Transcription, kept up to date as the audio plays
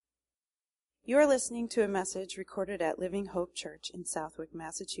You are listening to a message recorded at Living Hope Church in Southwick,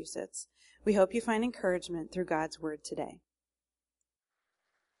 Massachusetts. We hope you find encouragement through God's Word today.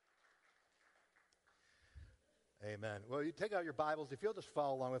 Amen. Well, you take out your Bibles. If you'll just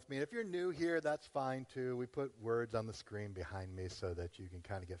follow along with me. And if you're new here, that's fine too. We put words on the screen behind me so that you can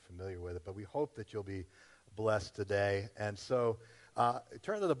kind of get familiar with it. But we hope that you'll be blessed today. And so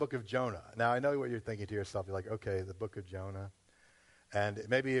turn to the book of Jonah. Now, I know what you're thinking to yourself. You're like, okay, the book of Jonah. And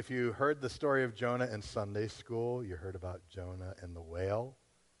maybe if you heard the story of Jonah in Sunday school, you heard about Jonah and the whale.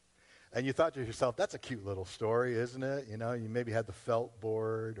 And you thought to yourself, that's a cute little story, isn't it? You know, you maybe had the felt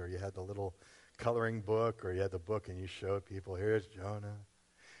board, or you had the little coloring book, or you had the book and you showed people, here's Jonah,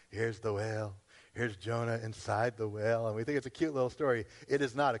 here's the whale, here's Jonah inside the whale. And we think it's a cute little story. It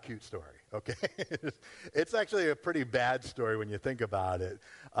is not a cute story, okay? It's actually a pretty bad story when you think about it.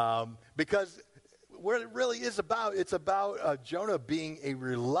 Because what it really is about, it's about Jonah being a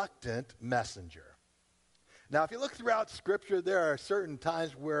reluctant messenger. Now, if you look throughout Scripture, there are certain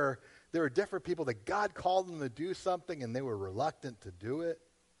times where there are different people that God called them to do something and they were reluctant to do it.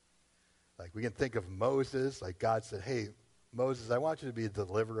 Like we can think of Moses, like God said, hey, Moses, I want you to be the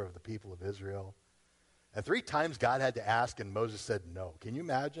deliverer of the people of Israel. And 3 times God had to ask and Moses said no. Can you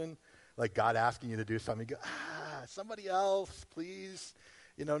imagine like God asking you to do something? You go, somebody else, please.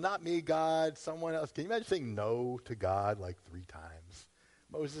 You know, not me, God, someone else. Can you imagine saying no to God like 3 times?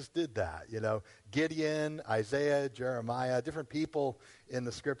 Moses did that, you know. Gideon, Isaiah, Jeremiah, different people in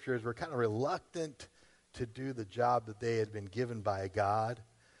the Scriptures were kind of reluctant to do the job that they had been given by God.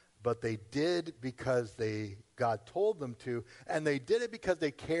 But they did because God told them to, and they did it because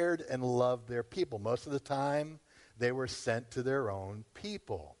they cared and loved their people. Most of the time, they were sent to their own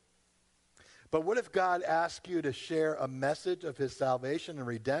people. But what if God asked you to share a message of his salvation and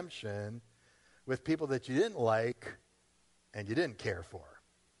redemption with people that you didn't like and you didn't care for?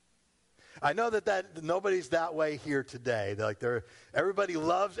 I know that nobody's that way here today. Everybody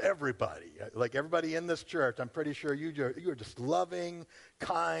loves everybody. Like everybody in this church, I'm pretty sure you're just loving,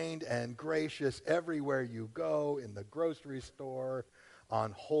 kind, and gracious everywhere you go, in the grocery store,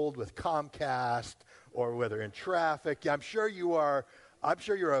 on hold with Comcast, or whether in traffic. I'm sure you're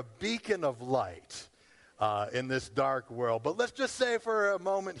a beacon of light in this dark world. But let's just say for a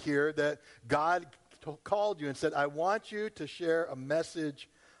moment here that God called you and said, I want you to share a message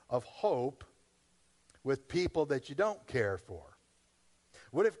of hope with people that you don't care for.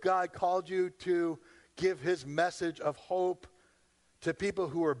 What if God called you to give his message of hope to people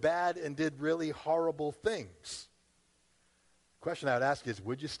who were bad and did really horrible things? The question I would ask is,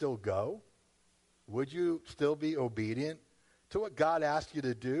 would you still go? Would you still be obedient to what God asked you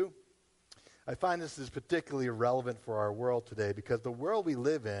to do? I find this is particularly relevant for our world today because the world we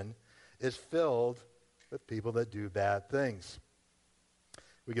live in is filled with people that do bad things.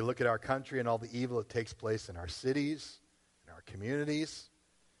 We can look at our country and all the evil that takes place in our cities, in our communities,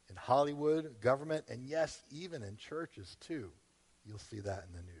 in Hollywood, government, and yes, even in churches too. You'll see that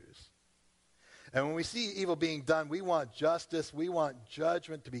in the news. And when we see evil being done, we want justice, we want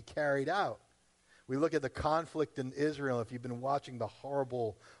judgment to be carried out. We look at the conflict in Israel. If you've been watching the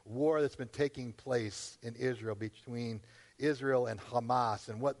horrible war that's been taking place in Israel between Israel and Hamas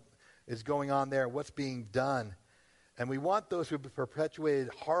and what is going on there, what's being done. And we want those who have perpetuated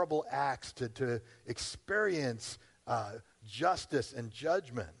horrible acts to experience justice and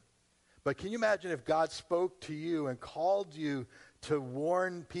judgment. But can you imagine if God spoke to you and called you to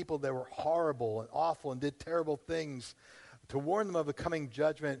warn people that were horrible and awful and did terrible things, to warn them of the coming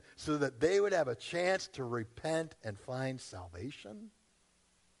judgment so that they would have a chance to repent and find salvation?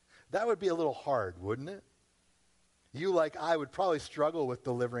 That would be a little hard, wouldn't it? You, like I, would probably struggle with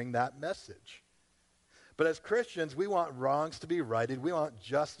delivering that message. But as Christians, we want wrongs to be righted. We want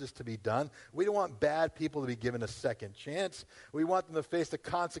justice to be done. We don't want bad people to be given a second chance. We want them to face the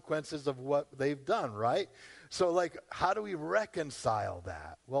consequences of what they've done, right? So, how do we reconcile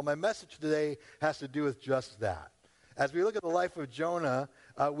that? Well, my message today has to do with just that. As we look at the life of Jonah,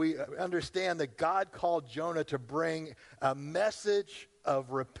 we understand that God called Jonah to bring a message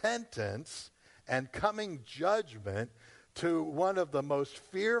of repentance and coming judgment to one of the most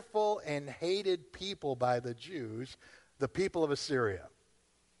fearful and hated people by the Jews, the people of Assyria.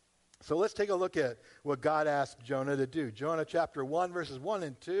 So let's take a look at what God asked Jonah to do. Jonah chapter 1, verses 1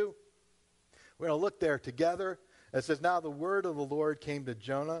 and 2. We're going to look there together. It says, Now the word of the Lord came to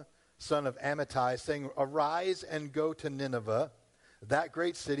Jonah, son of Amittai, saying, Arise and go to Nineveh, that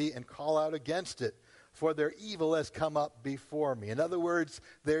great city, and call out against it, for their evil has come up before me. In other words,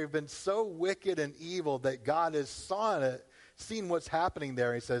 they've been so wicked and evil that God has seen what's happening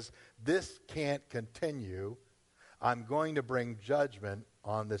there. He says, this can't continue. I'm going to bring judgment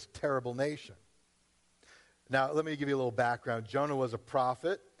on this terrible nation. Now, let me give you a little background. Jonah was a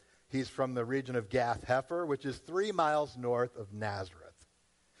prophet. He's from the region of Gath-Hepher, which is 3 miles north of Nazareth.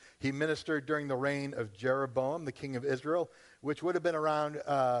 He ministered during the reign of Jeroboam, the king of Israel, which would have been around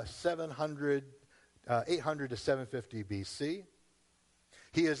 800 to 750 BC.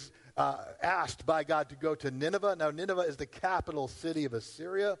 He is asked by God to go to Nineveh. Now, Nineveh is the capital city of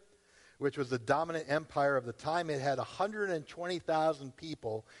Assyria, which was the dominant empire of the time. It had 120,000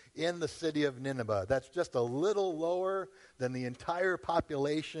 people in the city of Nineveh. That's just a little lower than the entire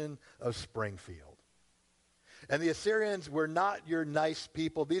population of Springfield. And the Assyrians were not your nice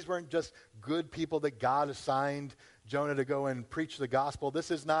people. These weren't just good people that God assigned Jonah to go and preach the gospel. This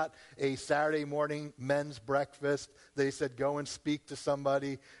is not a Saturday morning men's breakfast. They said, go and speak to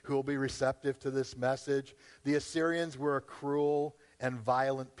somebody who will be receptive to this message. The Assyrians were a cruel and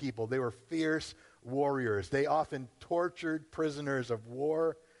violent people. They were fierce warriors. They often tortured prisoners of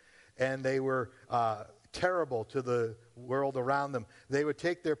war, and they were terrible to the world around them. They would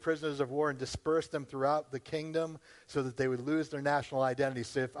take their prisoners of war and disperse them throughout the kingdom so that they would lose their national identity.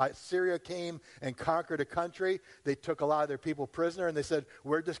 So if Syria came and conquered a country, they took a lot of their people prisoner, and they said,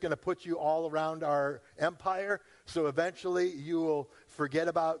 we're just going to put you all around our empire, so eventually you will forget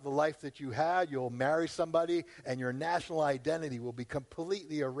about the life that you had, you'll marry somebody, and your national identity will be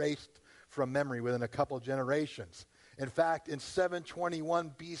completely erased from memory within a couple generations. In fact, in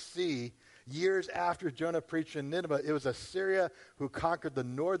 721 BC, years after Jonah preached in Nineveh, it was Assyria who conquered the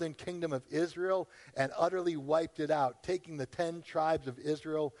northern kingdom of Israel and utterly wiped it out, taking the 10 tribes of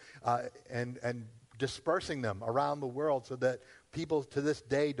Israel and dispersing them around the world so that people to this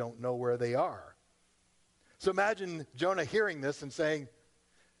day don't know where they are. So imagine Jonah hearing this and saying,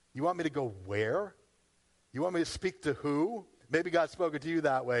 you want me to go where? You want me to speak to who? Maybe God spoke it to you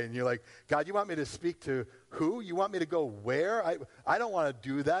that way, and you're like, God, you want me to speak to who? You want me to go where? I don't want to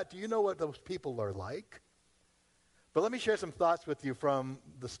do that. Do you know what those people are like? But let me share some thoughts with you from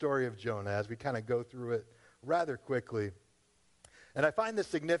the story of Jonah as we kind of go through it rather quickly. And I find this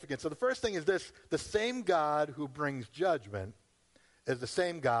significant. So the first thing is this: the same God who brings judgment is the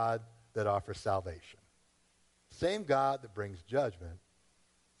same God that offers salvation. Same God that brings judgment,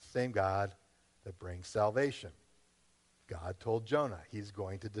 same God that brings salvation. God told Jonah he's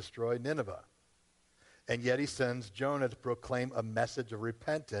going to destroy Nineveh. And yet he sends Jonah to proclaim a message of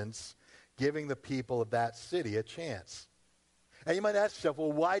repentance, giving the people of that city a chance. And you might ask yourself,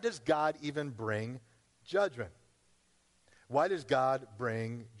 well, why does God even bring judgment? Why does God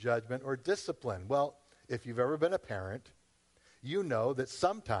bring judgment or discipline? Well, if you've ever been a parent, you know that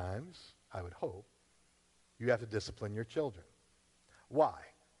sometimes, I would hope, you have to discipline your children. Why?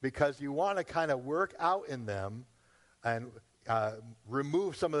 Because you want to kind of work out in them and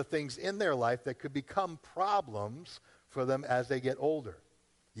remove some of the things in their life that could become problems for them as they get older.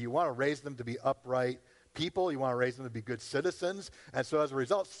 You want to raise them to be upright people. You want to raise them to be good citizens. And so as a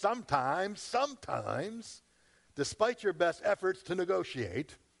result, sometimes, despite your best efforts to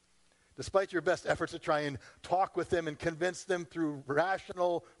negotiate, despite your best efforts to try and talk with them and convince them through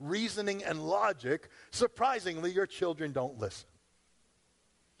rational reasoning and logic, surprisingly, your children don't listen.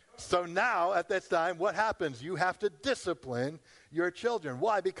 So now, at this time, what happens? You have to discipline your children.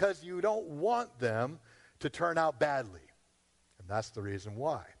 Why? Because you don't want them to turn out badly. And that's the reason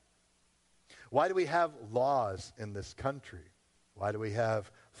why. Why do we have laws in this country? Why do we have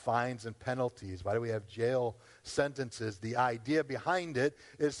fines and penalties? Why do we have jail sentences? The idea behind it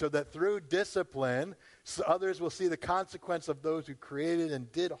is so that through discipline, so others will see the consequence of those who created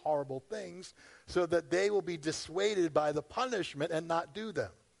and did horrible things, so that they will be dissuaded by the punishment and not do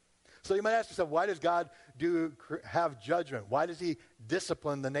them. So you might ask yourself, why does God have judgment? Why does he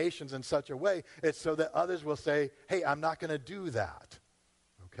discipline the nations in such a way? It's so that others will say, hey, I'm not going to do that.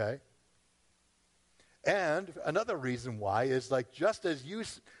 Okay? And another reason why is like just as you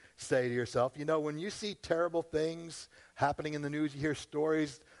say to yourself, you know, when you see terrible things happening in the news, you hear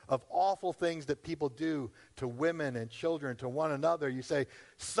stories of awful things that people do to women and children, to one another, you say,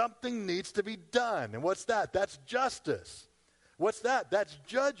 something needs to be done. And what's that? That's justice. What's that? That's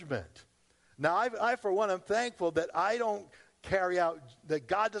judgment. Now, I for one, am thankful that that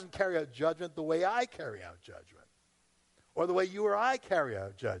God doesn't carry out judgment the way I carry out judgment, or the way you or I carry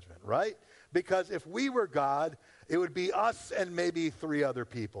out judgment, right? Because if we were God, it would be us and maybe 3 other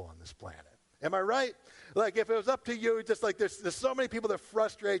people on this planet. Am I right? Like, if it was up to you, just like there's so many people that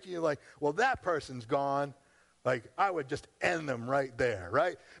frustrate you, like, well, that person's gone. Like, I would just end them right there,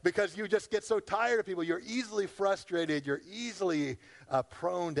 right? Because you just get so tired of people. You're easily frustrated. You're easily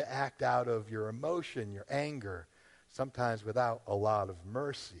prone to act out of your emotion, your anger, sometimes without a lot of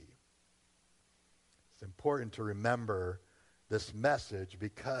mercy. It's important to remember this message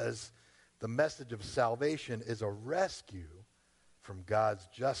because the message of salvation is a rescue from God's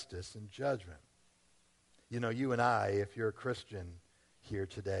justice and judgment. You know, you and I, if you're a Christian here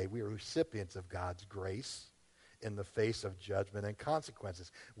today, we are recipients of God's grace in the face of judgment and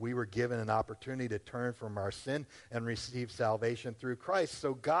consequences. We were given an opportunity to turn from our sin and receive salvation through Christ.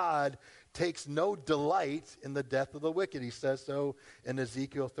 So God takes no delight in the death of the wicked. He says so in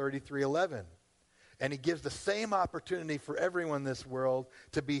Ezekiel 33:11. And he gives the same opportunity for everyone in this world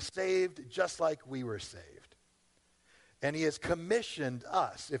to be saved just like we were saved. And he has commissioned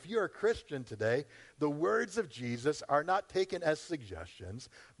us. If you're a Christian today, the words of Jesus are not taken as suggestions,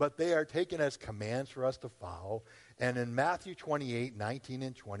 but they are taken as commands for us to follow. And in Matthew 28:19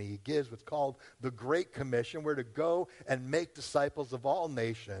 and 20, he gives what's called the Great Commission. We're to go and make disciples of all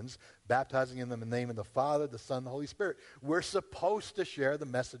nations, baptizing them in the name of the Father, the Son, and the Holy Spirit. We're supposed to share the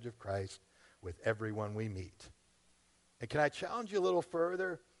message of Christ with everyone we meet. And can I challenge you a little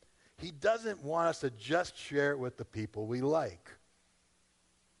further? He doesn't want us to just share it with the people we like,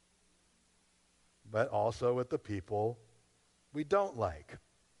 but also with the people we don't like,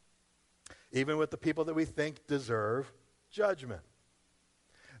 even with the people that we think deserve judgment.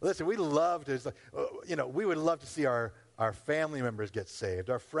 Listen, we love to, we would love to see our family members get saved,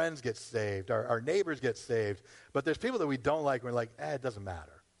 our friends get saved, our neighbors get saved, but there's people that we don't like, and we're like, it doesn't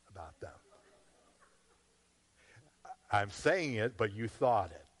matter about them. I'm saying it, but you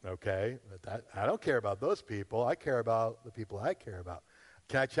thought it, okay? But I don't care about those people. I care about the people I care about.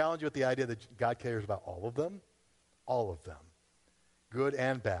 Can I challenge you with the idea that God cares about all of them? All of them, good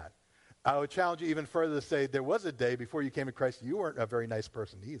and bad. I would challenge you even further to say there was a day before you came to Christ, you weren't a very nice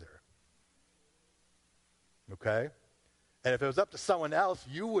person either, okay? And if it was up to someone else,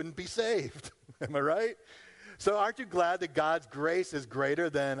 you wouldn't be saved. Am I right? So aren't you glad that God's grace is greater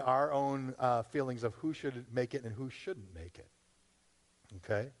than our own feelings of who should make it and who shouldn't make it?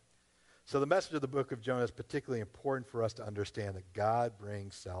 Okay? So the message of the book of Jonah is particularly important for us to understand that God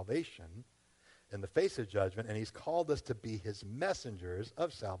brings salvation in the face of judgment, and he's called us to be his messengers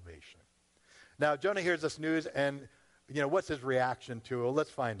of salvation. Now, Jonah hears this news, and, what's his reaction to it? Well,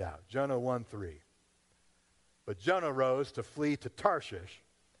 let's find out. Jonah 1:3. But Jonah rose to flee to Tarshish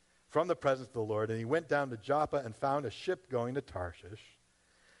from the presence of the Lord, and he went down to Joppa and found a ship going to Tarshish.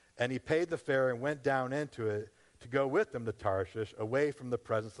 And he paid the fare and went down into it to go with them to Tarshish, away from the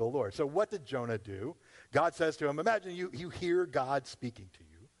presence of the Lord. So what did Jonah do? God says to him, imagine you hear God speaking to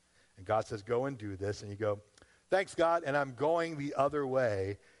you, and God says, go and do this. And you go, thanks, God, and I'm going the other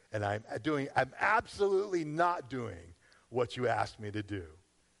way, and I'm absolutely not doing what you asked me to do.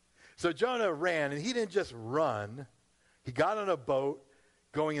 So Jonah ran, and he didn't just run. He got on a boat,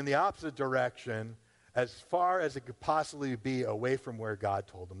 going in the opposite direction as far as it could possibly be away from where God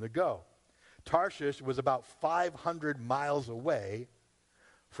told him to go. Tarshish was about 500 miles away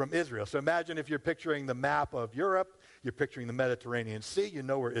from Israel. So imagine if you're picturing the map of Europe, you're picturing the Mediterranean Sea, you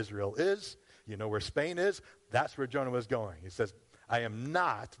know where Israel is, you know where Spain is. That's where Jonah was going. He says,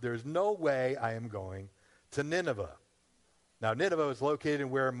 there's no way I am going to Nineveh. Now, Nineveh is located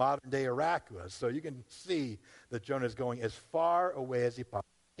in where modern-day Iraq was, so you can see that Jonah is going as far away as he possibly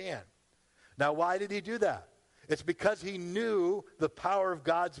can. Now, why did he do that? It's because he knew the power of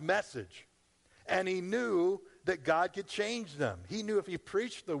God's message, and he knew that God could change them. He knew if he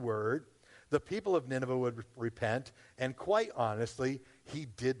preached the word, the people of Nineveh would repent, and quite honestly, he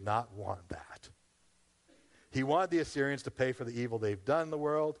did not want that. He wanted the Assyrians to pay for the evil they've done in the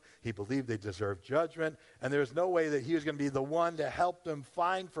world. He believed they deserved judgment, and there's no way that he was going to be the one to help them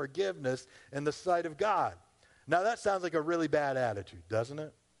find forgiveness in the sight of God. Now, that sounds like a really bad attitude, doesn't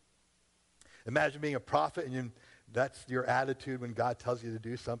it? Imagine being a prophet, and that's your attitude when God tells you to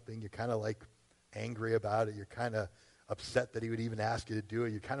do something. You're kind of like angry about it. You're kind of upset that he would even ask you to do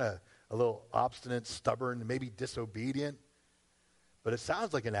it. You're kind of a little obstinate, stubborn, maybe disobedient. But it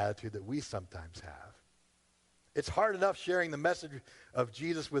sounds like an attitude that we sometimes have. It's hard enough sharing the message of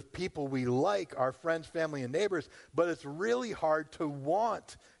Jesus with people we like, our friends, family, and neighbors, but it's really hard to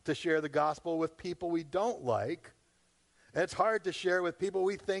want to share the gospel with people we don't like. And it's hard to share with people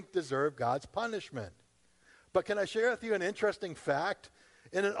we think deserve God's punishment. But can I share with you an interesting fact?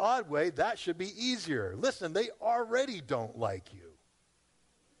 In an odd way, that should be easier. Listen, they already don't like you.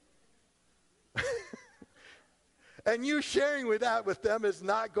 And you sharing with them is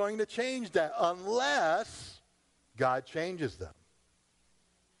not going to change that unless God changes them.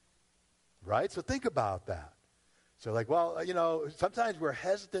 Right? So think about that. So sometimes we're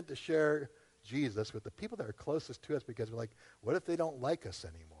hesitant to share Jesus with the people that are closest to us because we're like, what if they don't like us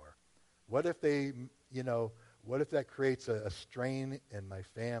anymore? What if what if that creates a strain in my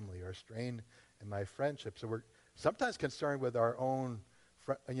family or a strain in my friendship? So sometimes concerned with our own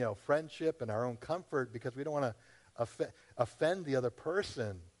friendship and our own comfort because we don't want to offend the other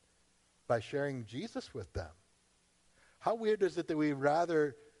person by sharing Jesus with them. How weird is it that we'd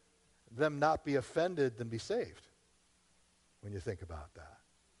rather them not be offended than be saved when you think about that?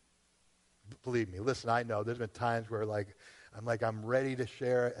 Believe me, listen, I know there's been times where I'm ready to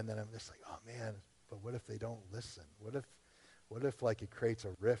share it, and then I'm just like, oh man, but what if they don't listen? What if like it creates a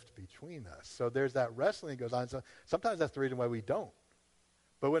rift between us? So there's that wrestling that goes on. So sometimes that's the reason why we don't.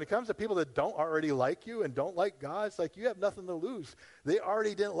 But when it comes to people that don't already like you and don't like God, it's like you have nothing to lose. They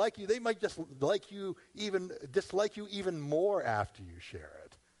already didn't like you. They might just dislike you even more after you share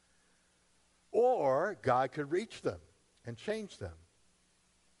it. Or God could reach them and change them.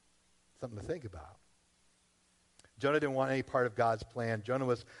 Something to think about. Jonah didn't want any part of God's plan. Jonah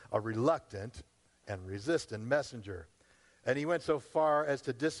was a reluctant and resistant messenger. And he went so far as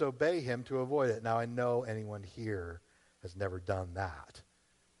to disobey him to avoid it. Now, I know anyone here has never done that.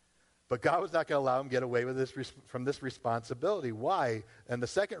 But God was not going to allow him to get away with from this responsibility. Why? And the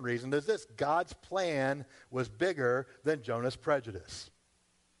second reason is this: God's plan was bigger than Jonah's prejudice.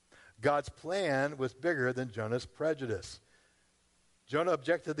 God's plan was bigger than Jonah's prejudice. Jonah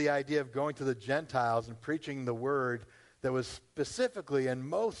objected to the idea of going to the Gentiles and preaching the word that was specifically and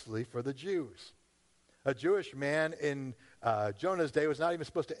mostly for the Jews. A Jewish man in Jonah's day was not even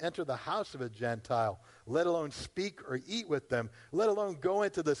supposed to enter the house of a Gentile, let alone speak or eat with them, let alone go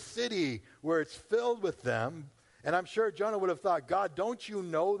into the city where it's filled with them. And I'm sure Jonah would have thought, God, don't you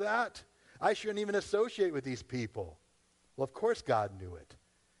know that? I shouldn't even associate with these people. Well, of course God knew it.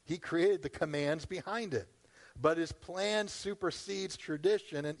 He created the commands behind it. But his plan supersedes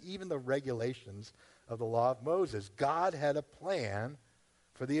tradition and even the regulations of the law of Moses. God had a plan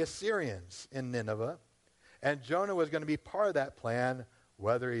for the Assyrians in Nineveh, and Jonah was going to be part of that plan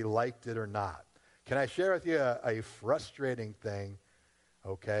whether he liked it or not. Can I share with you a frustrating thing,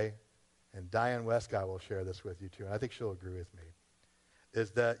 okay? And Diane Westcott will share this with you too, and I think she'll agree with me,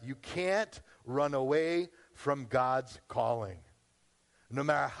 is that you can't run away from God's calling. No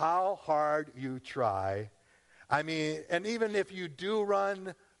matter how hard you try. I mean, and even if you do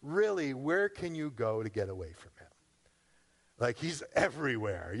run, really, where can you go to get away from him? Like, he's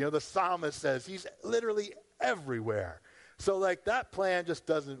everywhere. You know, the psalmist says he's literally everywhere. So, like, that plan just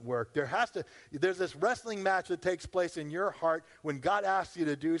doesn't work. There's this wrestling match that takes place in your heart when God asks you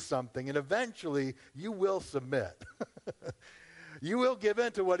to do something, and eventually you will submit. You will give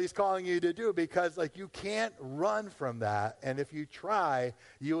in to what he's calling you to do because, like, you can't run from that. And if you try,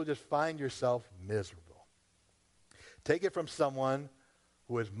 you will just find yourself miserable. Take it from someone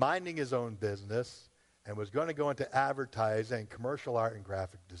who was minding his own business and was going to go into advertising, commercial art, and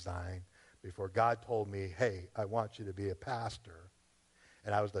graphic design before God told me, hey, I want you to be a pastor.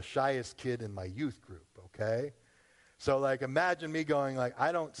 And I was the shyest kid in my youth group, okay? So, like, imagine me going, like,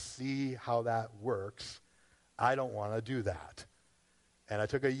 I don't see how that works. I don't want to do that. And I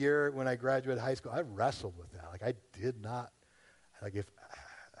took a year when I graduated high school. I wrestled with that. Like, I did not, like, if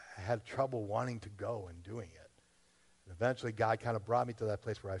I had trouble wanting to go and doing it. And eventually, God kind of brought me to that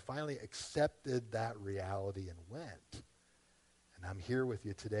place where I finally accepted that reality and went. And I'm here with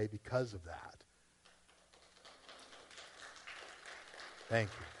you today because of that. Thank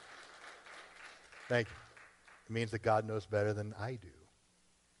you. Thank you. It means that God knows better than I do.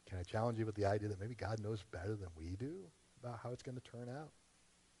 Can I challenge you with the idea that maybe God knows better than we do about how it's going to turn out?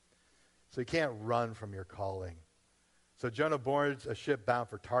 So you can't run from your calling. So Jonah boards a ship bound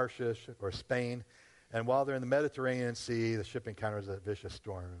for Tarshish or Spain, and while they're in the Mediterranean Sea, the ship encounters a vicious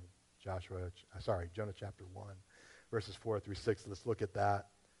storm. Jonah chapter 1, verses 4 through 6. Let's look at that.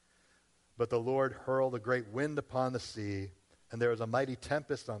 But the Lord hurled a great wind upon the sea, and there was a mighty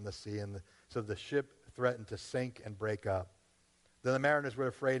tempest on the sea, and so the ship threatened to sink and break up. Then the mariners were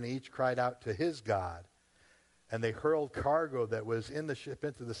afraid, and each cried out to his God. And they hurled cargo that was in the ship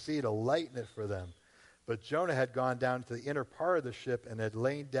into the sea to lighten it for them. But Jonah had gone down to the inner part of the ship and had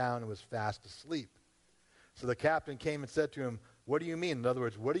lain down and was fast asleep. So the captain came and said to him, what do you mean? In other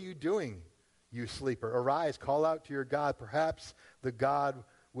words, what are you doing, you sleeper? Arise, call out to your God. Perhaps the God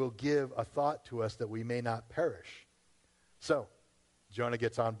will give a thought to us that we may not perish. So Jonah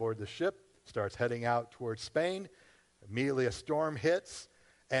gets on board the ship, starts heading out towards Spain. Immediately a storm hits,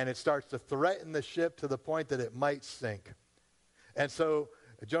 and it starts to threaten the ship to the point that it might sink. And so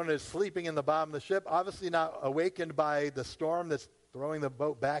Jonah is sleeping in the bottom of the ship, obviously not awakened by the storm that's throwing the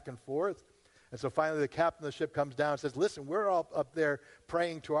boat back and forth. And so finally the captain of the ship comes down and says, listen, we're all up there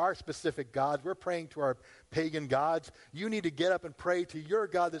praying to our specific gods. We're praying to our pagan gods. You need to get up and pray to your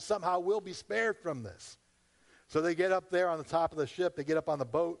God that somehow we'll be spared from this. So they get up there on the top of the ship. They get up on the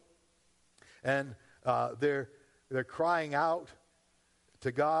boat, and they're they're crying out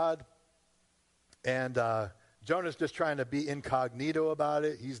to God. And Jonah's just trying to be incognito about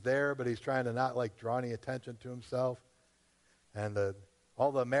it. He's there, but he's trying to not draw any attention to himself. And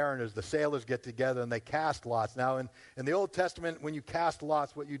all the mariners, the sailors get together and they cast lots. Now, in the Old Testament, when you cast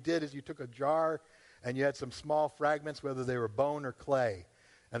lots, what you did is you took a jar and you had some small fragments, whether they were bone or clay.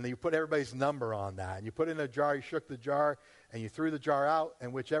 And then you put everybody's number on that. And you put it in a jar, you shook the jar, and you threw the jar out.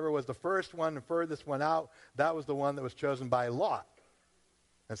 And whichever was the first one, the furthest one out, that was the one that was chosen by lot.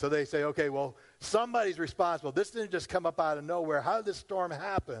 And so they say, okay, well, somebody's responsible. This didn't just come up out of nowhere. How did this storm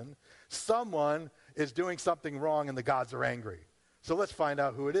happen? Someone is doing something wrong and the gods are angry. So let's find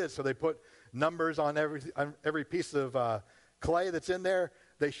out who it is. So they put numbers on every piece of clay that's in there.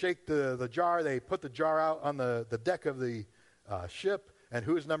 They shake the jar. They put the jar out on the deck of the ship. And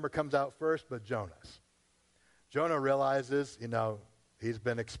whose number comes out first but Jonah's? Jonah realizes, he's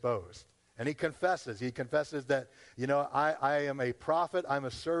been exposed. And he confesses. He confesses that, I am a prophet. I'm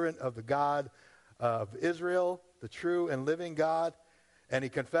a servant of the God of Israel, the true and living God. And he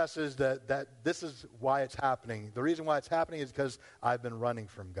confesses that this is why it's happening. The reason why it's happening is because I've been running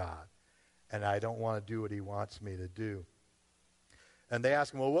from God. And I don't want to do what he wants me to do. And they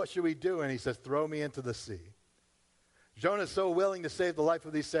ask him, well, what should we do? And he says, throw me into the sea. Jonah's so willing to save the life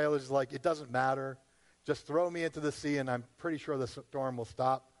of these sailors, it doesn't matter. Just throw me into the sea, and I'm pretty sure the storm will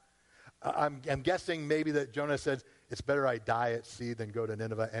stop. I'm guessing maybe that Jonah said, it's better I die at sea than go to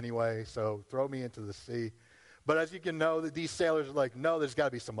Nineveh anyway, so throw me into the sea. But as you can know, these sailors are like, no, there's got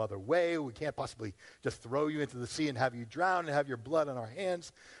to be some other way. We can't possibly just throw you into the sea and have you drown and have your blood on our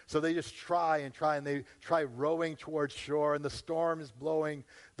hands. So they just try, and they try rowing towards shore, and the storm is blowing.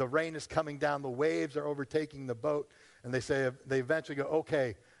 The rain is coming down. The waves are overtaking the boat. And they eventually go,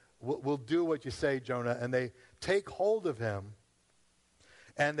 okay, we'll do what you say, Jonah. And they take hold of him,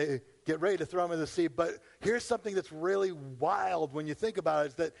 and they get ready to throw him in the sea. But here's something that's really wild when you think about it,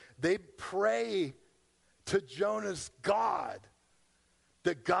 is that they pray to Jonah's God,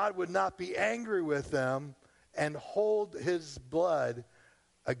 that God would not be angry with them and hold his blood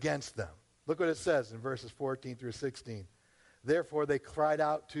against them. Look what it says in verses 14 through 16. Therefore they cried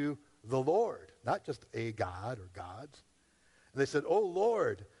out to the Lord, not just a God or gods. And they said, O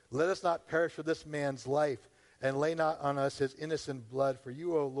Lord, let us not perish for this man's life, and lay not on us his innocent blood, for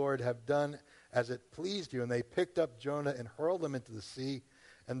you, O Lord, have done as it pleased you. And they picked up Jonah and hurled him into the sea,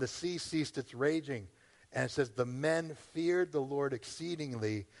 and the sea ceased its raging. And it says, the men feared the Lord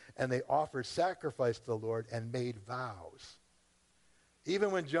exceedingly, and they offered sacrifice to the Lord and made vows.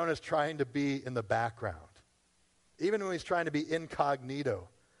 Even when Jonah's trying to be in the background, even when he's trying to be incognito,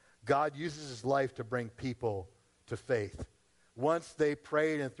 God uses his life to bring people to faith. Once they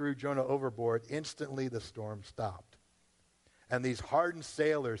prayed and threw Jonah overboard, instantly the storm stopped. And these hardened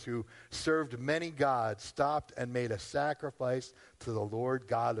sailors who served many gods stopped and made a sacrifice to the Lord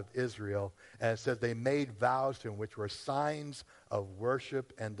God of Israel. And it says they made vows to him, which were signs of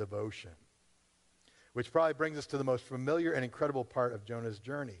worship and devotion. Which probably brings us to the most familiar and incredible part of Jonah's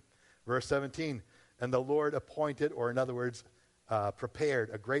journey. Verse 17, and the Lord appointed, or in other words, prepared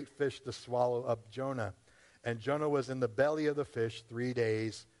a great fish to swallow up Jonah. And Jonah was in the belly of the fish 3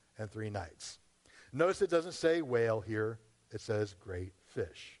 days and 3 nights. Notice it doesn't say whale here. It says great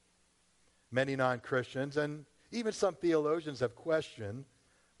fish. Many non-Christians and even some theologians have questioned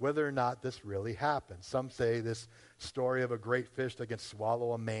whether or not this really happened. Some say this story of a great fish that can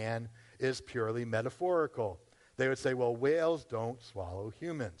swallow a man is purely metaphorical. They would say, well, whales don't swallow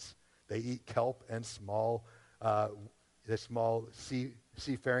humans. They eat kelp and small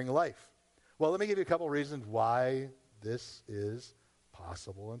seafaring life. Well, let me give you a couple reasons why this is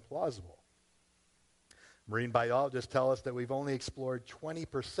possible and plausible. Marine biologists tell us that we've only explored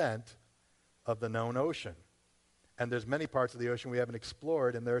 20% of the known ocean. And there's many parts of the ocean we haven't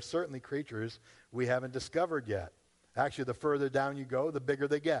explored, and there are certainly creatures we haven't discovered yet. Actually, the further down you go, the bigger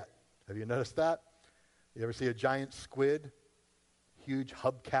they get. Have you noticed that? You ever see a giant squid? Huge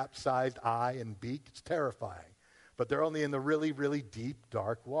hubcap-sized eye and beak. It's terrifying. But they're only in the really, really deep,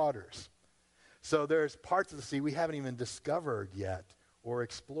 dark waters. So there's parts of the sea we haven't even discovered yet or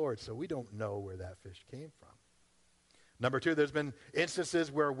explored, so we don't know where that fish came from. Number 2, there's been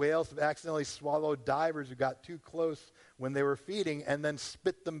instances where whales have accidentally swallowed divers who got too close when they were feeding and then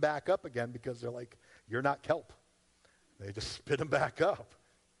spit them back up again because they're like, you're not kelp. They just spit them back up.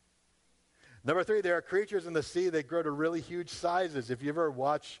 Number 3, there are creatures in the sea that grow to really huge sizes. If you ever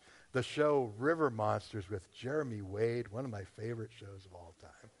watch the show River Monsters with Jeremy Wade, one of my favorite shows of all time.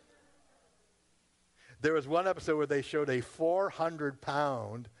 There was one episode where they showed a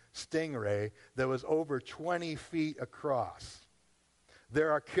 400-pound stingray that was over 20 feet across.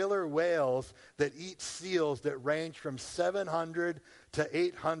 There are killer whales that eat seals that range from 700 to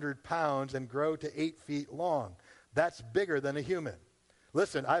 800 pounds and grow to 8 feet long. That's bigger than a human.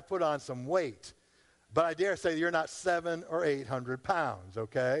 Listen, I put on some weight, but I dare say you're not 700 or 800 pounds,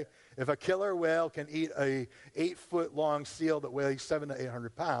 okay? If a killer whale can eat a 8-foot-long seal that weighs 700 to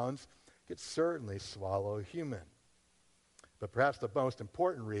 800 pounds, it could certainly swallow a human. But perhaps the most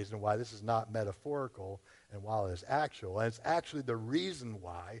important reason why this is not metaphorical and while it is actual, and it's actually the reason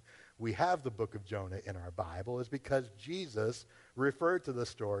why we have the book of Jonah in our Bible, is because Jesus referred to the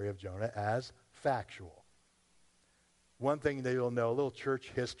story of Jonah as factual. One thing that you'll know, a little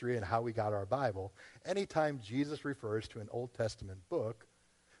church history and how we got our Bible, anytime Jesus refers to an Old Testament book,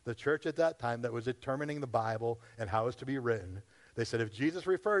 the church at that time that was determining the Bible and how it's to be written, they said if Jesus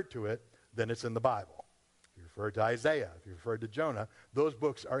referred to it, then it's in the Bible. If you referred to Isaiah, if you referred to Jonah, those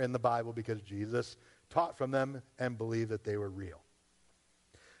books are in the Bible because Jesus taught from them and believed that they were real.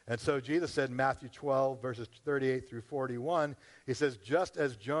 And so Jesus said in Matthew 12, verses 38 through 41, he says, just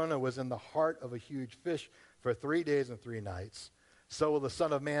as Jonah was in the heart of a huge fish for 3 days and 3 nights, so will the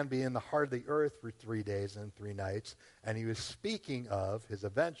Son of Man be in the heart of the earth for 3 days and 3 nights. And he was speaking of his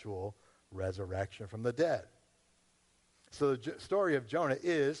eventual resurrection from the dead. So the story of Jonah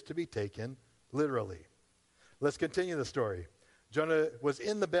is to be taken literally. Let's continue the story. Jonah was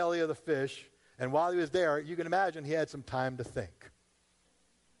in the belly of the fish, and while he was there, you can imagine he had some time to think.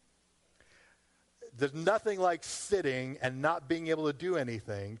 There's nothing like sitting and not being able to do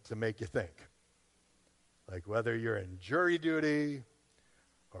anything to make you think. Like whether you're in jury duty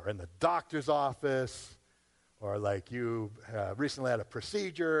or in the doctor's office, or like you recently had a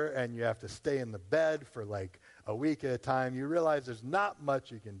procedure and you have to stay in the bed for like a week at a time, you realize there's not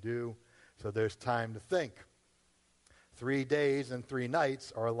much you can do, so there's time to think. 3 days and 3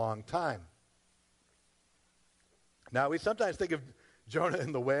 nights are a long time. Now, we sometimes think of Jonah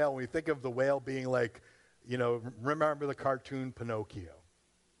and the whale, and we think of the whale being like, you know, remember the cartoon Pinocchio.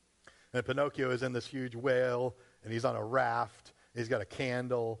 And Pinocchio is in this huge whale, and he's on a raft, and he's got a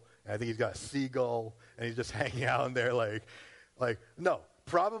candle, and I think he's got a seagull, and he's just hanging out in there like, no.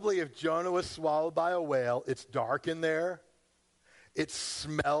 Probably if Jonah was swallowed by a whale, it's dark in there. It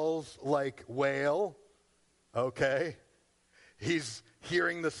smells like whale, okay? He's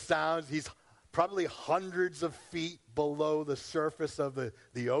hearing the sounds. He's probably hundreds of feet below the surface of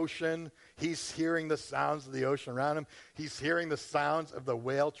the ocean. He's hearing the sounds of the ocean around him. He's hearing the sounds of the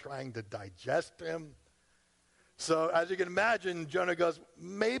whale trying to digest him. So as you can imagine, Jonah goes,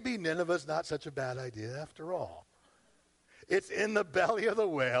 maybe Nineveh's not such a bad idea after all. It's in the belly of the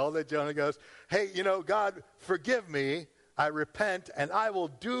whale that Jonah goes, hey, you know, God, forgive me. I repent, and I will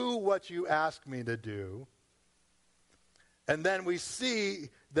do what you ask me to do. And then we see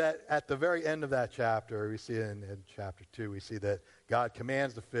that at the very end of that chapter, we see in chapter 2, we see that God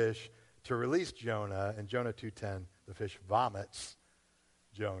commands the fish to release Jonah. In Jonah 2:10, the fish vomits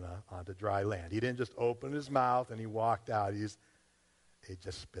Jonah onto dry land. He didn't just open his mouth and he walked out. He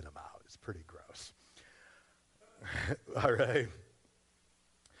just spit him out. It's pretty gross. All right.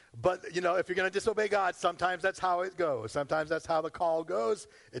 But, you know, if you're going to disobey God, sometimes that's how it goes. Sometimes that's how the call goes.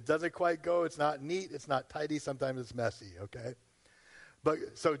 It doesn't quite go. It's not neat. It's not tidy. Sometimes it's messy, okay?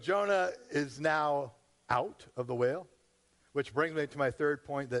 But so Jonah is now out of the whale, which brings me to my third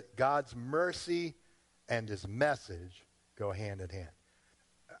point, that God's mercy and his message go hand in hand.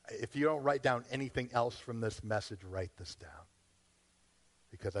 If you don't write down anything else from this message, write this down,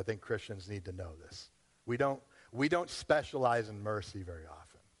 because I think Christians need to know this. We don't specialize in mercy very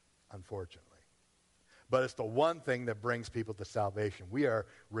often, unfortunately. But it's the one thing that brings people to salvation. We are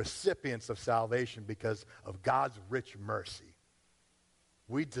recipients of salvation because of God's rich mercy.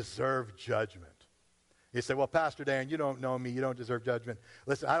 We deserve judgment. You say, well, Pastor Dan, you don't know me. You don't deserve judgment.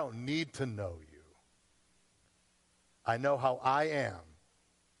 Listen, I don't need to know you. I know how I am.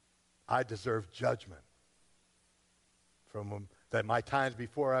 I deserve judgment from that my times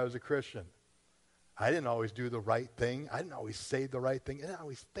before I was a Christian. I didn't always do the right thing. I didn't always say the right thing. I didn't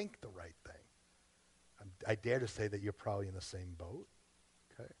always think the right thing. I dare to say that you're probably in the same boat.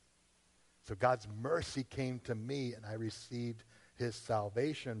 Okay? So God's mercy came to me, and I received his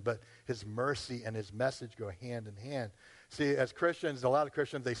salvation. But his mercy and his message go hand in hand. See, as Christians, a lot of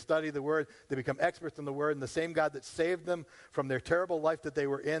Christians, they study the Word. They become experts in the Word. And the same God that saved them from their terrible life that they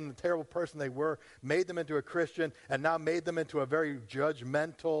were in, the terrible person they were, made them into a Christian, and now made them into a very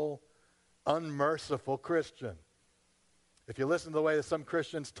judgmental, unmerciful Christian. If you listen to the way that some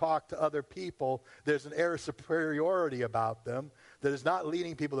Christians talk to other people, there's an air of superiority about them that is not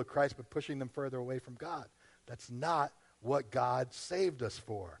leading people to Christ but pushing them further away from God. That's not what God saved us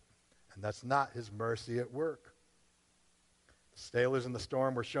for. And that's not his mercy at work. Sailors in the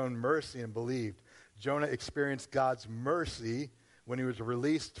storm were shown mercy and believed. Jonah experienced God's mercy when he was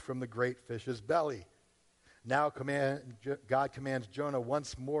released from the great fish's belly. Now God commands Jonah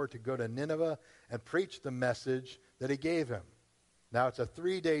once more to go to Nineveh and preach the message that he gave him. Now it's a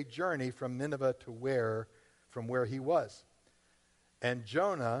 3-day journey from Nineveh to from where he was. And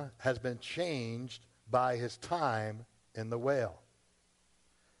Jonah has been changed by his time in the whale.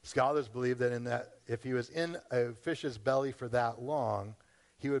 Scholars believe that if he was in a fish's belly for that long,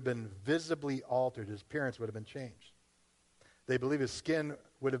 he would have been visibly altered. His appearance would have been changed. They believe his skin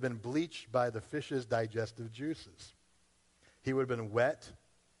would have been bleached by the fish's digestive juices. He would have been wet,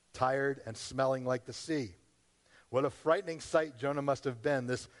 tired, and smelling like the sea. What a frightening sight Jonah must have been,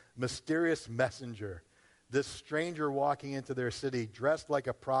 this mysterious messenger, this stranger walking into their city, dressed like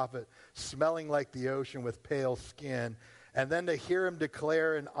a prophet, smelling like the ocean with pale skin, and then to hear him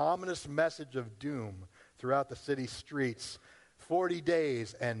declare an ominous message of doom throughout the city streets. 40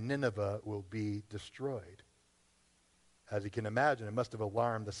 days and Nineveh will be destroyed. As you can imagine, it must have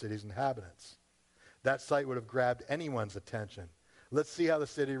alarmed the city's inhabitants. That sight would have grabbed anyone's attention. Let's see how the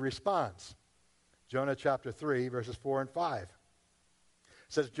city responds. Jonah chapter 3, verses 4 and 5. It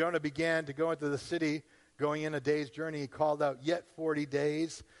says, Jonah began to go into the city, going in a day's journey. He called out, yet 40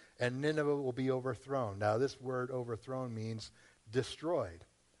 days, and Nineveh will be overthrown. Now, this word overthrown means destroyed.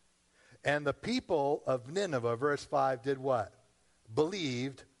 And the people of Nineveh, verse 5, did what?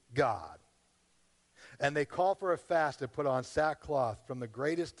 Believed God. And they called for a fast and put on sackcloth from the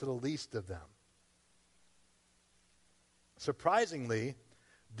greatest to the least of them. Surprisingly,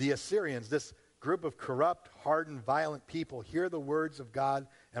 the Assyrians, this group of corrupt, hardened, violent people, hear the words of God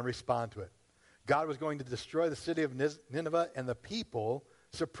and respond to it. God was going to destroy the city of Nineveh, and the people,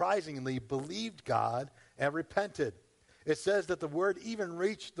 surprisingly, believed God and repented. It says that the word even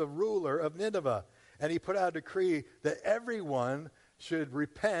reached the ruler of Nineveh, and he put out a decree that everyone should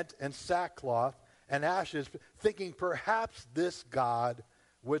repent in sackcloth and ashes, thinking perhaps this God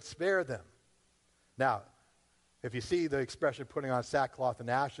would spare them. Now, if you see the expression putting on sackcloth and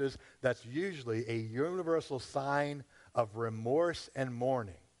ashes, that's usually a universal sign of remorse and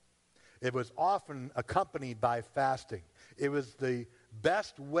mourning. It was often accompanied by fasting. It was the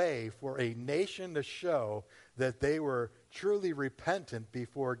best way for a nation to show that they were truly repentant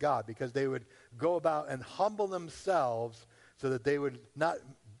before God, because they would go about and humble themselves so that they would not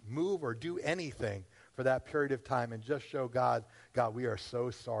move or do anything for that period of time and just show God, we are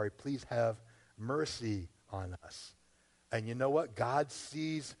so sorry. Please have mercy on us. And you know what? God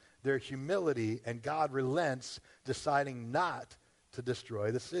sees their humility, and God relents, deciding not to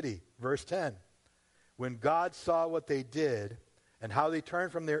destroy the city. Verse 10, when God saw what they did and how they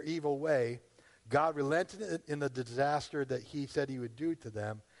turned from their evil way, God relented in the disaster that he said he would do to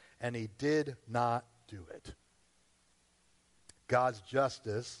them, and he did not do it. God's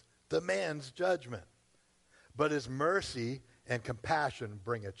justice demands judgment, but his mercy and compassion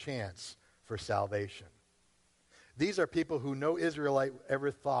bring a chance for salvation. These are people who no Israelite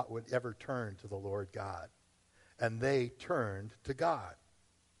ever thought would ever turn to the Lord God, and they turned to God.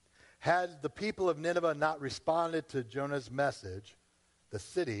 Had the people of Nineveh not responded to Jonah's message, the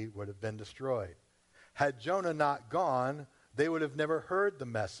city would have been destroyed. Had Jonah not gone, they would have never heard the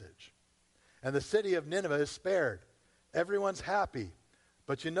message. And the city of Nineveh is spared. Everyone's happy.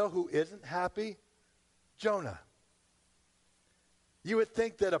 But you know who isn't happy? Jonah. You would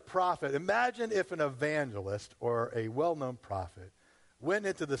think that a prophet, imagine if an evangelist or a well-known prophet went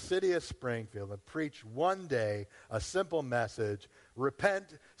into the city of Springfield and preached one day a simple message,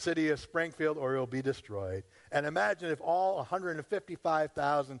 repent, city of Springfield, or you'll be destroyed. And imagine if all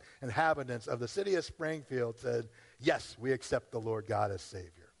 155,000 inhabitants of the city of Springfield said, yes, we accept the Lord God as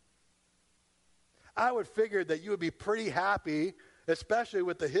Savior. I would figure that you would be pretty happy, especially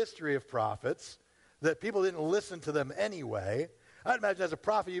with the history of prophets, that people didn't listen to them anyway. I'd imagine as a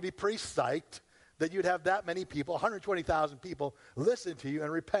prophet you'd be pretty psyched that you'd have that many people, 120,000 people, listen to you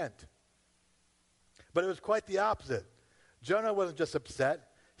and repent. But it was quite the opposite. Jonah wasn't just upset,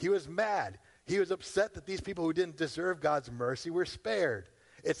 he was mad. He was upset that these people who didn't deserve God's mercy were spared.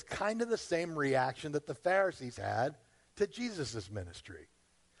 It's kind of the same reaction that the Pharisees had to Jesus' ministry.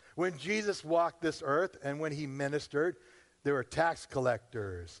 When Jesus walked this earth and when he ministered, there were tax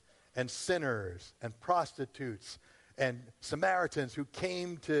collectors and sinners and prostitutes and Samaritans who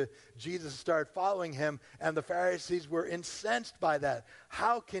came to Jesus and started following him, and the Pharisees were incensed by that.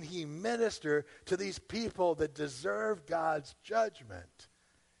 How can he minister to these people that deserve God's judgment?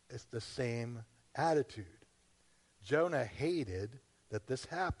 It's the same attitude. Jonah hated that this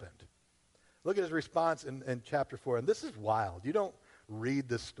happened. Look at his response in chapter 4, and this is wild. You don't read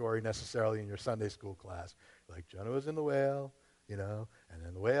this story necessarily in your Sunday school class. Like, Jonah was in the whale, And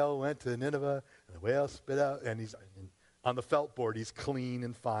then the whale went to Nineveh, and the whale spit out, and he's on the felt board, he's clean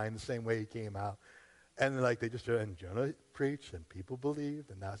and fine, the same way he came out. And and Jonah preached, and people believed,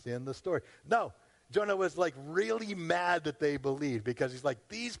 and that's the end of the story. No, Jonah was really mad that they believed, because he's like,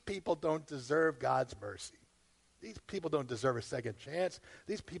 these people don't deserve God's mercy. These people don't deserve a second chance.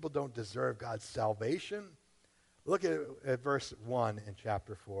 These people don't deserve God's salvation. Look at verse 1 in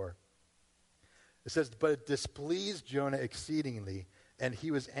chapter 4. It says, but it displeased Jonah exceedingly, and he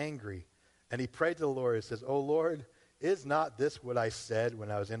was angry. And he prayed to the Lord. It says, O Lord, is not this what I said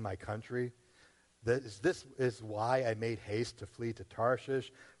when I was in my country? This is why I made haste to flee to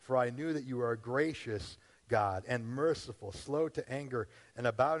Tarshish, for I knew that you are a gracious God and merciful, slow to anger, and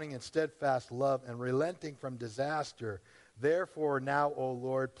abounding in steadfast love, and relenting from disaster. Therefore now, O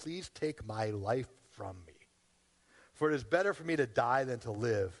Lord, please take my life from me. For it is better for me to die than to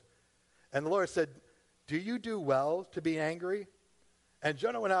live. And the Lord said, do you do well to be angry? And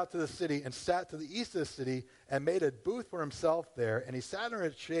Jonah went out to the city and sat to the east of the city and made a booth for himself there. And he sat under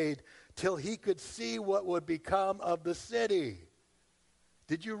its shade till he could see what would become of the city.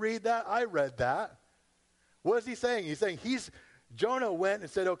 Did you read that? I read that. What is he saying? He's saying Jonah went and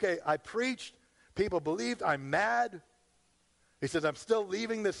said, okay, I preached. People believed. I'm mad. He says, I'm still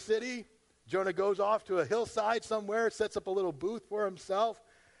leaving the city. Jonah goes off to a hillside somewhere, sets up a little booth for himself,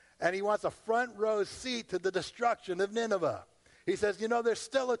 and he wants a front row seat to the destruction of Nineveh. He says, there's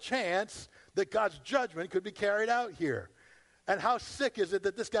still a chance that God's judgment could be carried out here. And how sick is it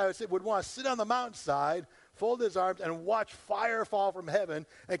that this guy would want to sit on the mountainside, fold his arms, and watch fire fall from heaven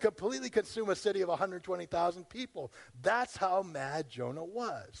and completely consume a city of 120,000 people. That's how mad Jonah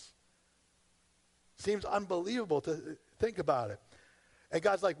was. Seems unbelievable to think about it. And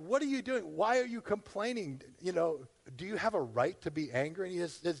God's like, what are you doing? Why are you complaining? Do you have a right to be angry? And he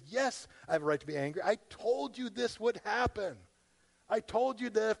says, yes, I have a right to be angry. I told you this would happen. I told you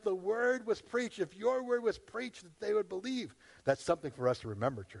that if the word was preached, if your word was preached, that they would believe. That's something for us to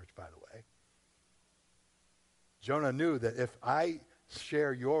remember, church, by the way. Jonah knew that if I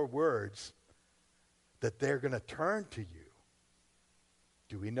share your words, that they're going to turn to you.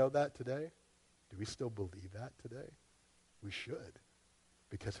 Do we know that today? Do we still believe that today? We should,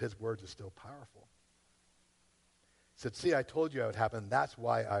 because his words are still powerful. He said, see, I told you it would happen. That's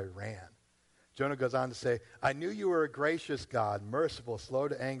why I ran. Jonah goes on to say, I knew you were a gracious God, merciful, slow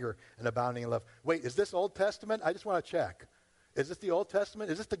to anger, and abounding in love. Wait, is this Old Testament? I just want to check. Is this the Old Testament?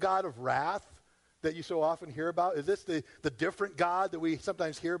 Is this the God of wrath that you so often hear about? Is this the different God that we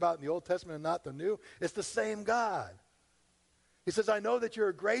sometimes hear about in the Old Testament and not the New? It's the same God. He says, I know that you're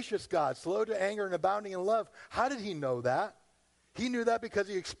a gracious God, slow to anger and abounding in love. How did he know that? He knew that because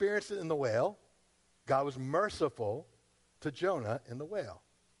he experienced it in the whale. God was merciful to Jonah in the whale.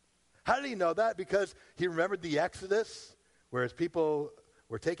 How did he know that? Because he remembered the Exodus, where his people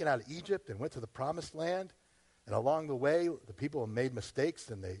were taken out of Egypt and went to the promised land. And along the way, the people made mistakes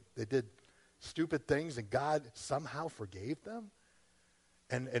and they did stupid things, and God somehow forgave them.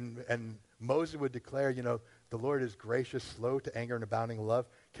 And Moses would declare, the Lord is gracious, slow to anger, and abounding in love.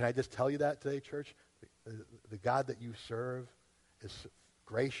 Can I just tell you that today, church? The God that you serve is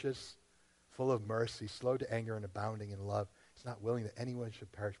gracious, full of mercy, slow to anger, and abounding in love. He's not willing that anyone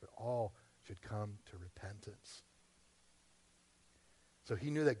should perish, but all should come to repentance. So he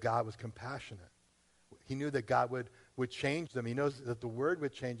knew that God was compassionate. He knew that God would change them. He knows that the word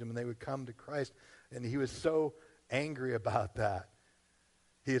would change them and they would come to Christ. And he was so angry about that.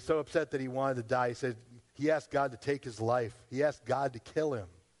 He is so upset that he wanted to die. He asked God to take his life. He asked God to kill him.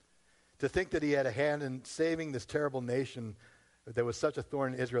 To think that he had a hand in saving this terrible nation that was such a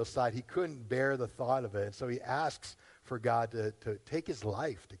thorn in Israel's side, he couldn't bear the thought of it. And so he asks for God to take his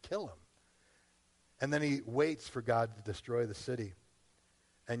life, to kill him. And then he waits for God to destroy the city.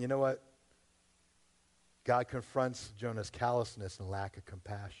 And you know what? God confronts Jonah's callousness and lack of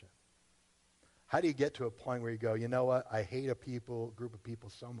compassion. How do you get to a point where you go, you know what? I hate a group of people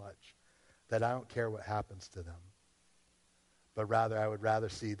so much that I don't care what happens to them. But rather, I would rather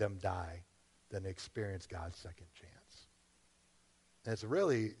see them die than experience God's second chance. And it's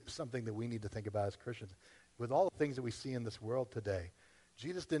really something that we need to think about as Christians. With all the things that we see in this world today,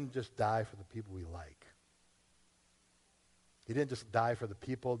 Jesus didn't just die for the people we like. He didn't just die for the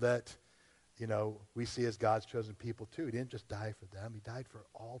people that, we see as God's chosen people too. He didn't just die for them. He died for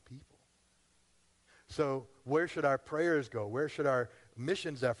all people. So where should our prayers go? Where should our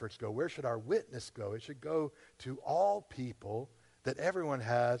missions efforts go? Where should our witness go? It should go to all people, that everyone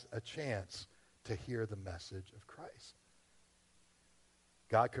has a chance to hear the message of Christ.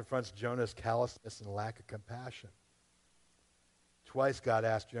 God confronts Jonah's callousness and lack of compassion. Twice God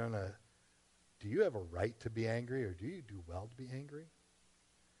asked Jonah do you have a right to be angry, or do you do well to be angry?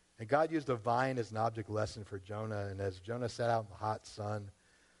 And God used a vine as an object lesson for Jonah, and as Jonah sat out in the hot sun,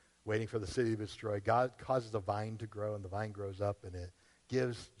 waiting for the city to be destroyed, God causes a vine to grow, and the vine grows up, and it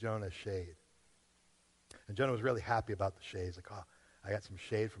gives Jonah shade. And Jonah was really happy about the shade. He's like, oh, I got some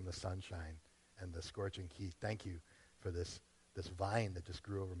shade from the sunshine and the scorching heat. Thank you for this vine that just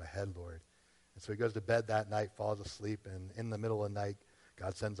grew over my head, Lord. And so he goes to bed that night, falls asleep, and in the middle of the night,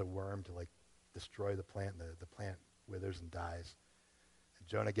 God sends a worm to destroy the plant, and the plant withers and dies. And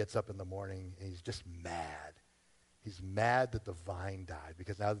Jonah gets up in the morning, and he's just mad. He's mad that the vine died,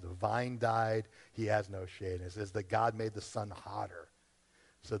 because now that the vine died, he has no shade. And it says that God made the sun hotter,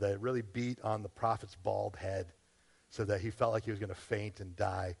 so that it really beat on the prophet's bald head, so that he felt like he was going to faint and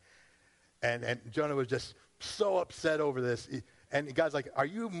die. And Jonah was just so upset over this. And God's like, are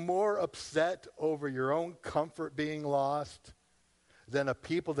you more upset over your own comfort being lost than a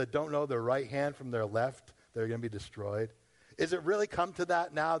people that don't know their right hand from their left that are going to be destroyed? Is it really come to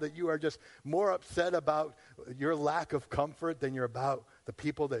that now, that you are just more upset about your lack of comfort than you're about the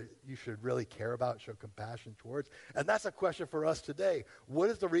people that you should really care about, show compassion towards? And that's a question for us today. What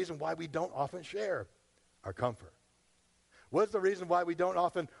is the reason why we don't often share our comfort? What is the reason why we don't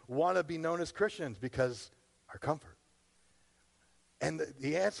often want to be known as Christians? Because our comfort. And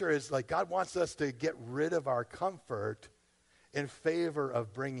the answer is, God wants us to get rid of our comfort in favor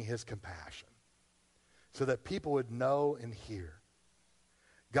of bringing his compassion, so that people would know and hear.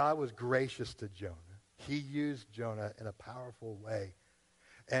 God was gracious to Jonah. He used Jonah in a powerful way.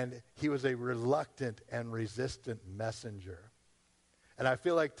 And he was a reluctant and resistant messenger. And I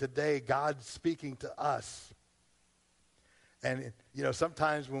feel like today God's speaking to us. And,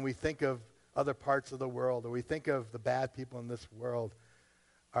 sometimes when we think of other parts of the world, or we think of the bad people in this world,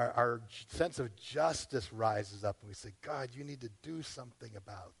 our sense of justice rises up, and we say, God, you need to do something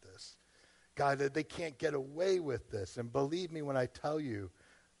about this. God, they can't get away with this. And believe me when I tell you,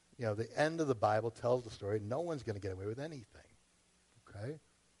 the end of the Bible tells the story, no one's going to get away with anything. Okay?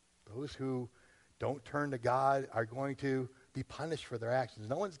 Those who don't turn to God are going to be punished for their actions.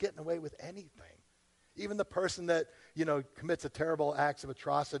 No one's getting away with anything. Even the person that, commits a terrible acts of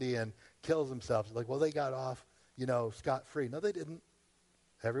atrocity and kills themselves, they got off, scot-free. No, they didn't.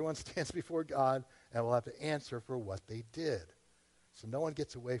 Everyone stands before God and will have to answer for what they did. So no one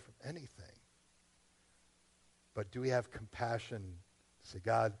gets away from anything. But do we have compassion to say,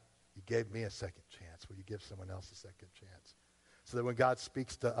 God, you gave me a second chance. Will you give someone else a second chance? So that when God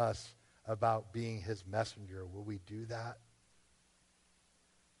speaks to us about being his messenger, will we do that?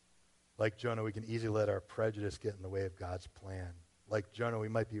 Like Jonah, we can easily let our prejudice get in the way of God's plan. Like Jonah, we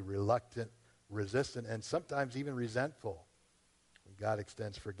might be reluctant, resistant, and sometimes even resentful when God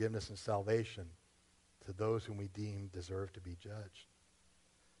extends forgiveness and salvation to those whom we deem deserve to be judged.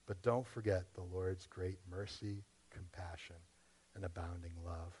 But don't forget the Lord's great mercy, compassion, and abounding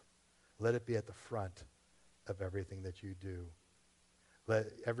love. Let it be at the front of everything that you do.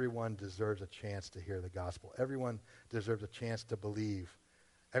 Everyone deserves a chance to hear the gospel. Everyone deserves a chance to believe.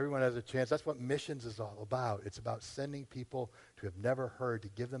 Everyone has a chance. That's what missions is all about. It's about sending people who have never heard, to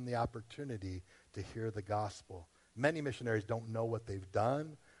give them the opportunity to hear the gospel. Many missionaries don't know what they've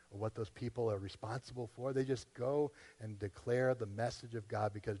done or what those people are responsible for. They just go and declare the message of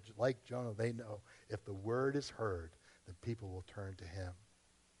God, because like Jonah, they know if the word is heard, then people will turn to him.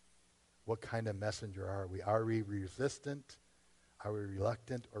 What kind of messenger are we? Are we resistant? Are we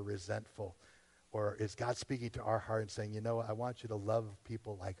reluctant or resentful? Or is God speaking to our heart and saying, I want you to love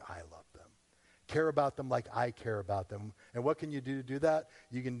people like I love them. Care about them like I care about them. And what can you do to do that?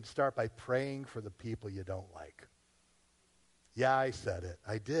 You can start by praying for the people you don't like. Yeah, I said it.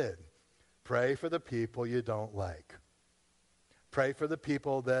 I did. Pray for the people you don't like. Pray for the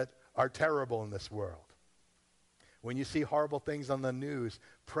people that are terrible in this world. When you see horrible things on the news,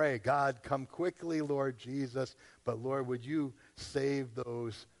 pray, God, come quickly, Lord Jesus. But Lord, would you save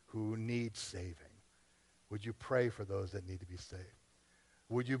those who need saving? Would you pray for those that need to be saved?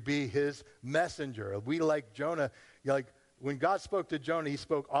 Would you be his messenger? We, like Jonah, when God spoke to Jonah, he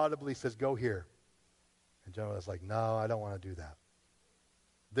spoke audibly, says, go here. And Jonah was like, no, I don't want to do that.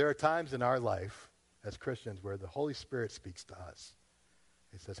 There are times in our life as Christians where the Holy Spirit speaks to us.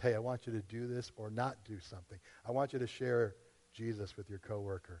 He says, hey, I want you to do this or not do something. I want you to share Jesus with your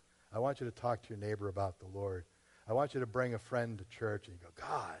coworker. I want you to talk to your neighbor about the Lord. I want you to bring a friend to church. And you go,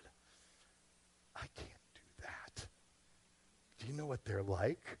 God, I can't do that. Do you know what they're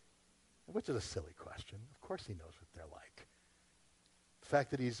like? Which is a silly question. Of course he knows what they're like. The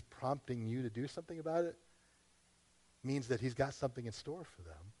fact that he's prompting you to do something about it means that he's got something in store for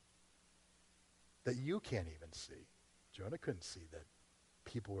them that you can't even see. Jonah couldn't see that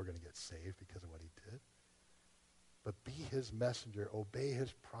people were going to get saved because of what he did. But be his messenger. Obey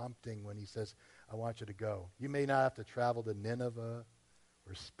his prompting when he says, I want you to go. You may not have to travel to Nineveh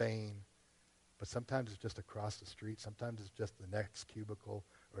or Spain, but sometimes it's just across the street. Sometimes it's just the next cubicle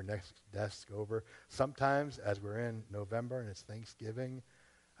or next desk over. Sometimes, as we're in November and it's Thanksgiving,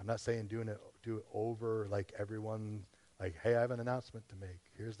 I'm not saying do it over like everyone, like, hey, I have an announcement to make.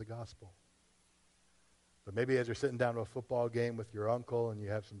 Here's the gospel. But maybe as you're sitting down to a football game with your uncle and you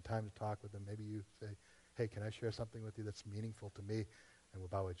have some time to talk with him, maybe you say, hey, can I share something with you that's meaningful to me and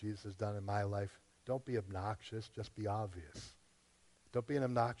about what Jesus has done in my life? Don't be obnoxious, just be obvious. Don't be an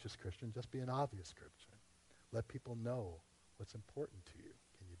obnoxious Christian, just be an obvious Christian. Let people know what's important to you.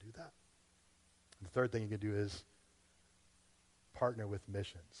 Can you do that? And the third thing you can do is partner with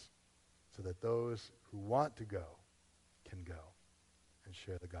missions so that those who want to go can go and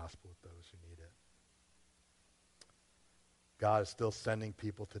share the gospel with those who need it. God is still sending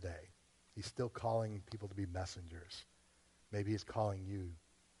people today. He's still calling people to be messengers. Maybe he's calling you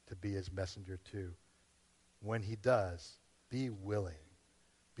to be his messenger too. When he does, be willing,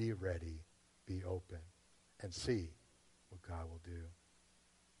 be ready, be open, and see what God will do.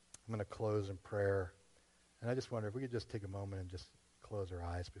 I'm going to close in prayer. And I just wonder if we could just take a moment and just close our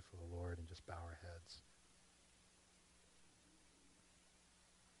eyes before the Lord and just bow our heads.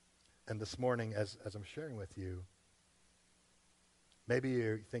 And this morning, as I'm sharing with you, maybe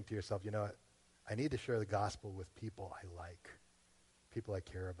you think to yourself, you know what? I need to share the gospel with people I like, people I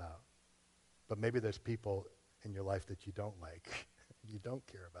care about. But maybe there's people in your life that you don't like, you don't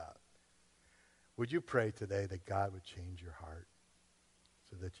care about. Would you pray today that God would change your heart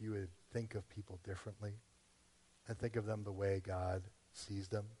so that you would think of people differently and think of them the way God sees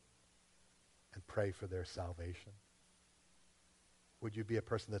them and pray for their salvation? Would you be a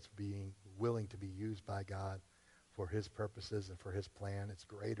person that's being willing to be used by God for his purposes and for his plan? It's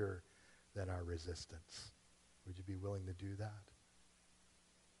greater than our resistance. Would you be willing to do that?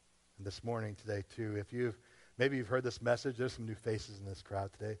 And this morning, today, too, maybe you've heard this message. There's some new faces in this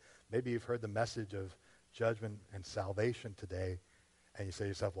crowd today. Maybe you've heard the message of judgment and salvation today, and you say to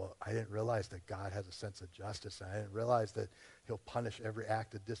yourself, well, I didn't realize that God has a sense of justice, and I didn't realize that he'll punish every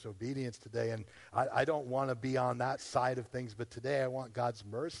act of disobedience today, and I don't want to be on that side of things, but today I want God's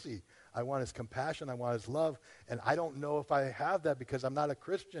mercy. I want his compassion. I want his love, and I don't know if I have that because I'm not a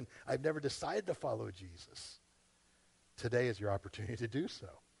Christian. I've never decided to follow Jesus. Today is your opportunity to do so.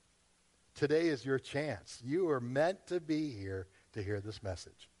 Today is your chance. You are meant to be here to hear this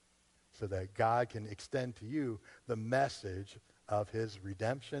message so that God can extend to you the message of his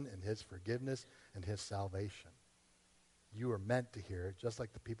redemption and his forgiveness and his salvation. You are meant to hear it, just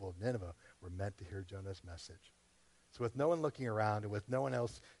like the people of Nineveh were meant to hear Jonah's message. So with no one looking around and with no one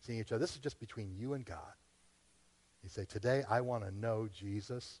else seeing each other, this is just between you and God. You say, today I want to know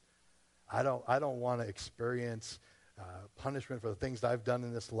Jesus. I don't want to experience punishment for the things that I've done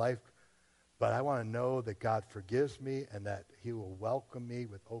in this life, but I want to know that God forgives me and that he will welcome me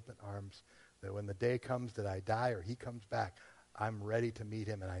with open arms, that when the day comes that I die or he comes back, I'm ready to meet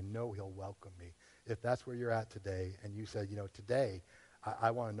him and I know he'll welcome me. If that's where you're at today and you said, today I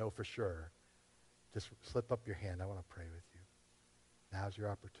want to know for sure, just slip up your hand. I want to pray with you. Now's your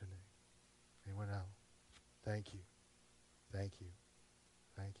opportunity. Anyone else? Thank you. Thank you.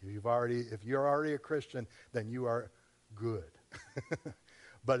 Thank you. If you're already a Christian, then you are good.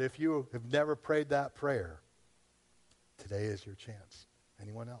 But if you have never prayed that prayer, today is your chance.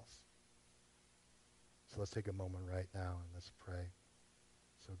 Anyone else? So let's take a moment right now and let's pray.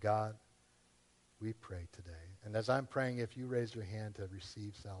 So God, we pray today. And as I'm praying, if you raise your hand to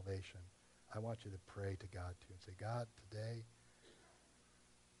receive salvation, I want you to pray to God too and say, God, today,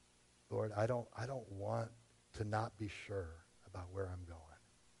 Lord, I don't want to not be sure about where I'm going.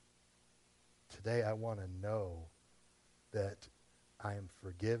 Today I want to know that I am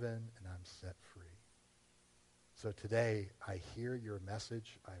forgiven and I'm set free. So today I hear your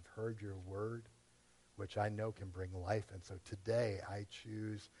message. I've heard your word, which I know can bring life. And so today I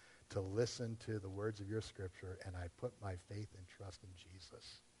choose to listen to the words of your scripture and I put my faith and trust in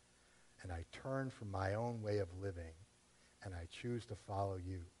Jesus. And I turn from my own way of living and I choose to follow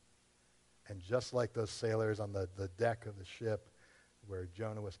you. And just like those sailors on the deck of the ship where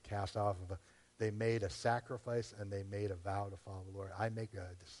Jonah was cast off of, they made a sacrifice and they made a vow to follow the Lord. I make a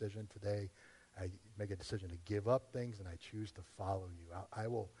decision today. I make a decision to give up things and I choose to follow you. I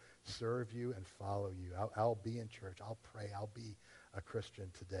will serve you and follow you. I'll be in church. I'll pray. I'll be a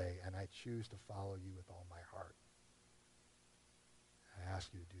Christian today and I choose to follow you with all my heart. I ask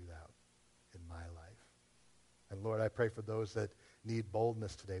you to do that in my life. And Lord, I pray for those that need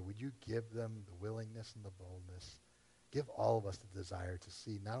boldness today. Would you give them the willingness and the boldness Give all of us the desire to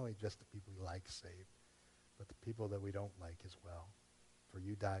see not only just the people we like saved, but the people that we don't like as well. For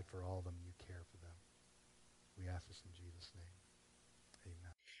you died for all of them, and you care for them. We ask this in Jesus' name.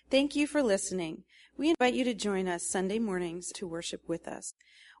 Amen. Thank you for listening. We invite you to join us Sunday mornings to worship with us.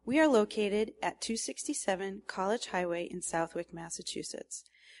 We are located at 267 College Highway in Southwick, Massachusetts.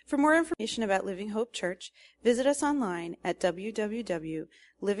 For more information about Living Hope Church, visit us online at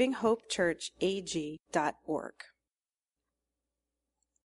www.livinghopechurchag.org.